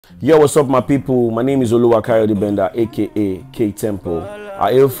Yo, what's up, my people? My name is Kayode Tempo, aka Kayode Tempo.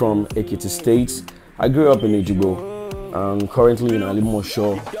 I hail from Ekiti State. I grew up in Ejigbo. I'm currently in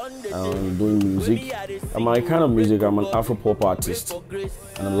Alimosho. I'm doing music. My kind of music, I'm an Afro-pop artist,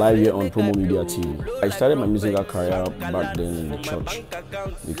 and I'm live here on Promo Media TV. I started my musical career back then in the church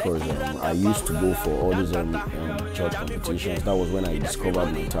because I used to go for all these church competitions. That was when I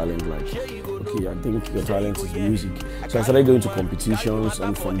discovered my talent. Like, okay, I think your talent is music. So I started going to competitions,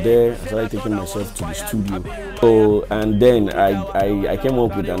 and from there I started taking myself to the studio. So, and then I came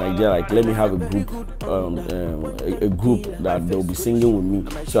up with an idea, like, let me have a group that they'll be singing with me.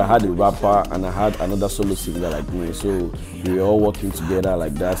 So I had a rapper and I had another solo singer like me. So we were all working together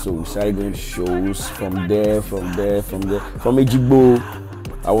like that. So we started going to shows from Ejigbo.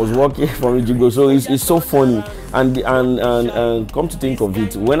 I was working from Ejigbo, so it's so funny. And come to think of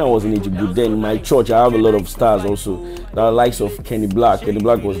it, when I was in Ejigbo, then my church, I have a lot of stars also. The likes of Kenny BLAQ. Kenny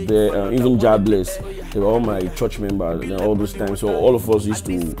BLAQ was there, even Jobless. They were all my church members all those times. So all of us used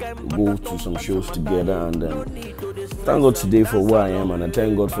to go to some shows together. And thank God today for where I am, and I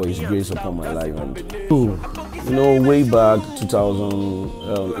thank God for His grace upon my life. And you know, way back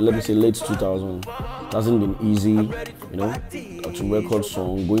 2000, let me say late 2000, it hasn't been easy, you know, to record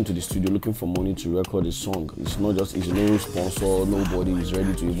song, going to the studio looking for money to record a song. It's not just, it's no sponsor, nobody is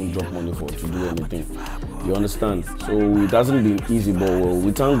ready to even drop money to do anything. You understand? So it hasn't been easy, but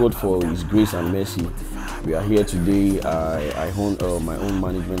we thank God for His grace and mercy. We are here today. I own my own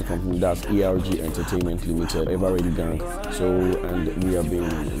management company, that's ERG Entertainment Limited, Ever Ready Gang. So, and we have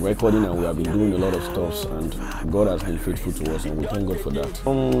been recording and we have been doing a lot of stuff, and God has been faithful to us, and we thank God for that.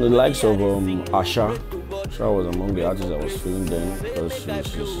 The likes of Asha was among the artists I was feeling then, because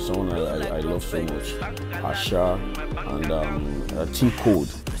she's someone I love so much. Asha and T-Code,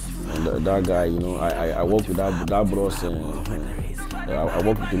 and that guy, you know, I work with that bros. I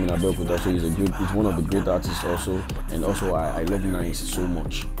work with him in Abeokuta, so he's one of the great artists also, and also I love Nice so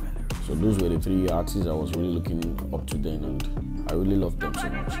much. So those were the three artists I was really looking up to then, and I really love them so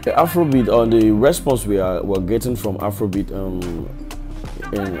much. The Afrobeat, the response we're getting from Afrobeat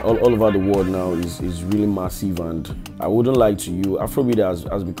and all over the world now is really massive, and I wouldn't lie to you, Afrobeat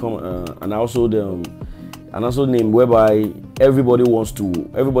has become an household name whereby everybody wants to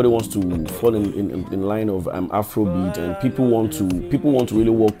fall in line of Afrobeat, and people want to really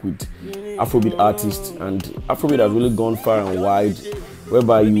work with Afrobeat artists, and Afrobeat has really gone far and wide,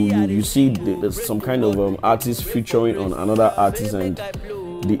 whereby you see there's some kind of artist featuring on another artist, and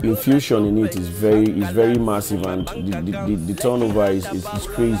the infusion in it is very massive, and the turnover is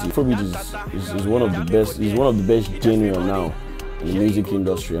crazy. Afrobeat is one of the best genre now in the music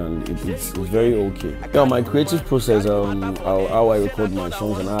industry, and it's very okay. Yeah, my creative process, how I record my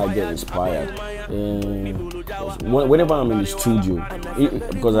songs and how I get inspired. Whenever I'm in the studio,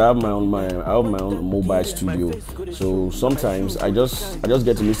 because I have my own mobile studio, so sometimes I just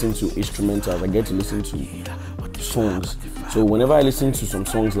get to listen to instrumentals. I get to listen to songs. So whenever I listen to some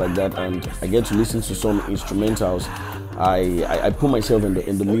songs like that, and I get to listen to some instrumentals, I put myself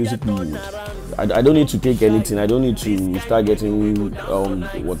in the music mood. I don't need to take anything. I don't need to start getting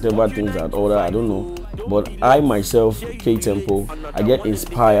whatever things that order. I don't know. But I myself, Kayode Tempo, I get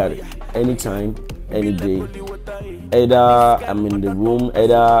inspired anytime, any day. Either I'm in the room,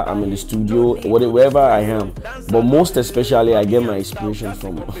 either I'm in the studio, wherever I am. But most especially, I get my inspiration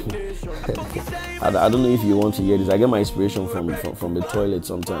from. I don't know if you want to hear this. I get my inspiration from the toilet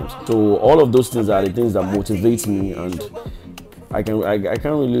sometimes. So all of those things are the things that motivate me, and I can't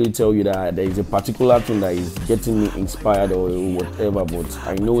really tell you that there is a particular thing that is getting me inspired or whatever, but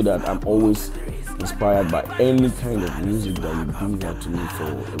I know that I'm always inspired by any kind of music that you bring out to me for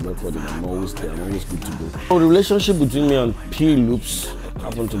a recording. I'm always there. I'm always good to go. So the relationship between me and P Loops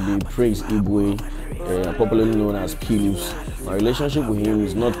happened to be Praise Igwe, popularly known as P Loops. My relationship with him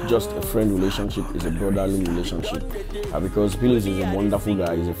is not just a friend relationship, it's a brotherly relationship. Because P Loops is a wonderful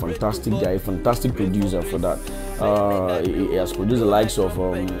guy, he's a fantastic guy, fantastic producer for that. He has produced the likes of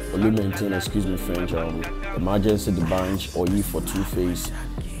Olumentin, excuse me French, Emergency The Bunch, Oyi for Two-Face,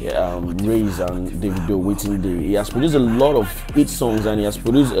 Raise and Davido Waiting Day. He has produced a lot of hit songs, and he has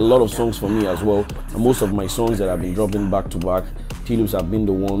produced a lot of songs for me as well. And most of my songs that I've been dropping back to back, P Loops have been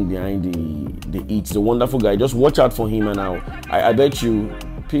the one behind the hits. The wonderful guy. Just watch out for him, and I bet you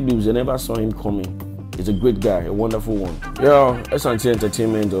P Loops, they never saw him coming. He's a great guy, a wonderful one. Yeah, S&T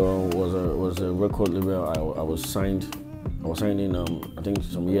Entertainment was a record label I was signed I was signed in, I think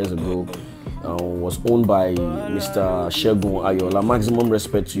some years ago. Was owned by Mr. Shegun Ayola. Maximum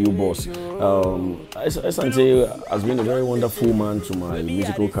respect to you, boss. Asante has been a very wonderful man to my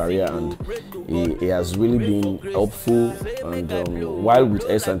musical career, and he has really been helpful. And while with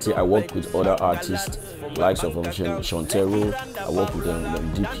Asante, I work with other artists, likes of Shantero. I work with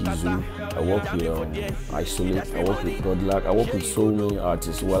DP Zoo. I work with Isolate. I work with BLAQ. I work with so many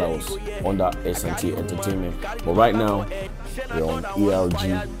artists while I was under Asante Entertainment. But right now, we're on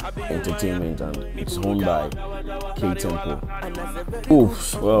ELG Entertainment, and it's owned by Kayode Tempo.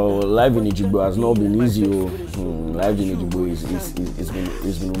 Oops, well, life in Ejigbo has not been easy. Life in Ejigbo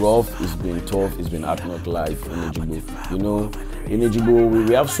it's been rough, it's been tough, it's been hard not life in Ejigbo. You know, in Ejigbo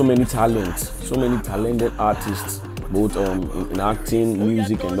we have so many talents, so many talented artists, both in acting,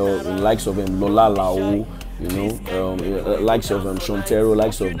 music, and all. In likes of Lola Lao, you know, likes of Shantero,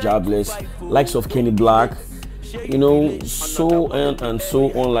 likes of Jobless, likes of Kenny BLAQ. You know, so and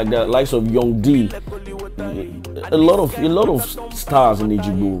so on like that. Likes of Young D, a lot of stars in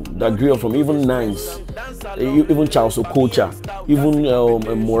Ejigbo that grew up from even Nines, even Charles Okocha, even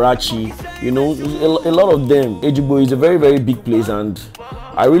Morachi. You know, a lot of them. Ejigbo is a very, very big place, and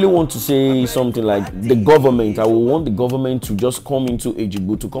I really want to say something like the government. I will want the government to just come into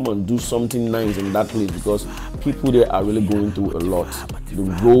Ejigbo to come and do something nice in that place, because people there are really going through a lot. The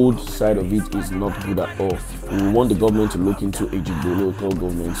road side of it is not good at all. We want the government to look into Ejigbo, local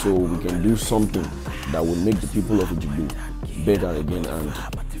government, so we can do something that will make the people of Ejigbo better again and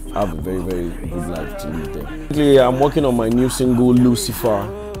have a very, very good life to live there. Basically, I'm working on my new single, Lucifer,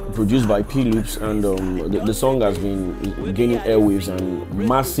 produced by P-Loops, and the song has been gaining airwaves and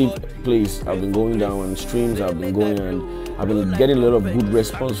massive plays have been going down, and streams have been going, and I've been getting a lot of good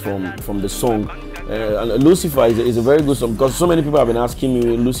response from the song. And Lucifer is a very good song, because so many people have been asking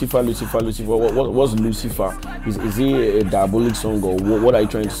me, Lucifer, what's Lucifer? Is he a diabolic song, or what are you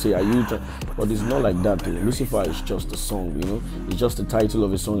trying to say? Are you but it's not like that though. Lucifer is just a song, you know, it's just the title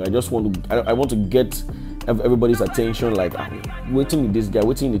of a song. I want to get everybody's attention, like waiting with this guy,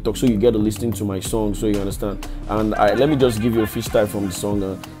 waiting in the talk, so you get to listen to my song, so you understand. And let me just give you a freestyle from the song.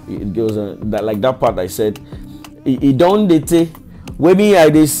 It goes that, like that part I said, he don't date when me I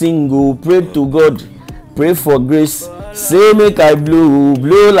dey sing, go pray to God, pray for grace, say make I blow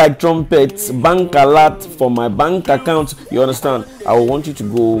like trumpet, bank alert for my bank account. You understand? I want you to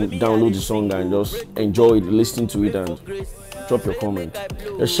go download the song and just enjoy it, listen to it, and drop your comment.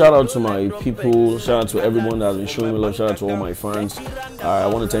 A shout out to my people, shout out to everyone that has been showing me love, shout out to all my fans. I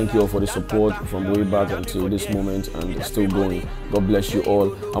want to thank you all for the support from way back until this moment, and it's still going. God bless you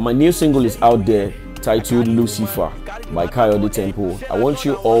all. And my new single is out there, titled Lucifer by Kayode Tempo. I want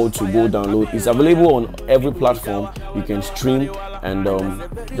you all to go download. It's available on every platform you can stream, and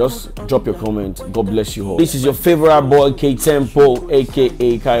just drop your comment. God bless you all. This is your favorite boy, Kayode Tempo,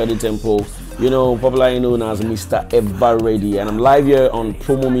 aka Kayode Tempo, you know, popularly known as Mr. Ever Ready, and I'm live here on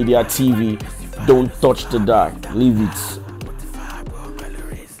Promo Media TV. Don't touch the dark, leave it.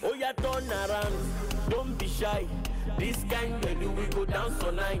 Oh yeah, turn around, don't be shy. This kind of do we go down so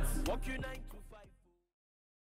nice.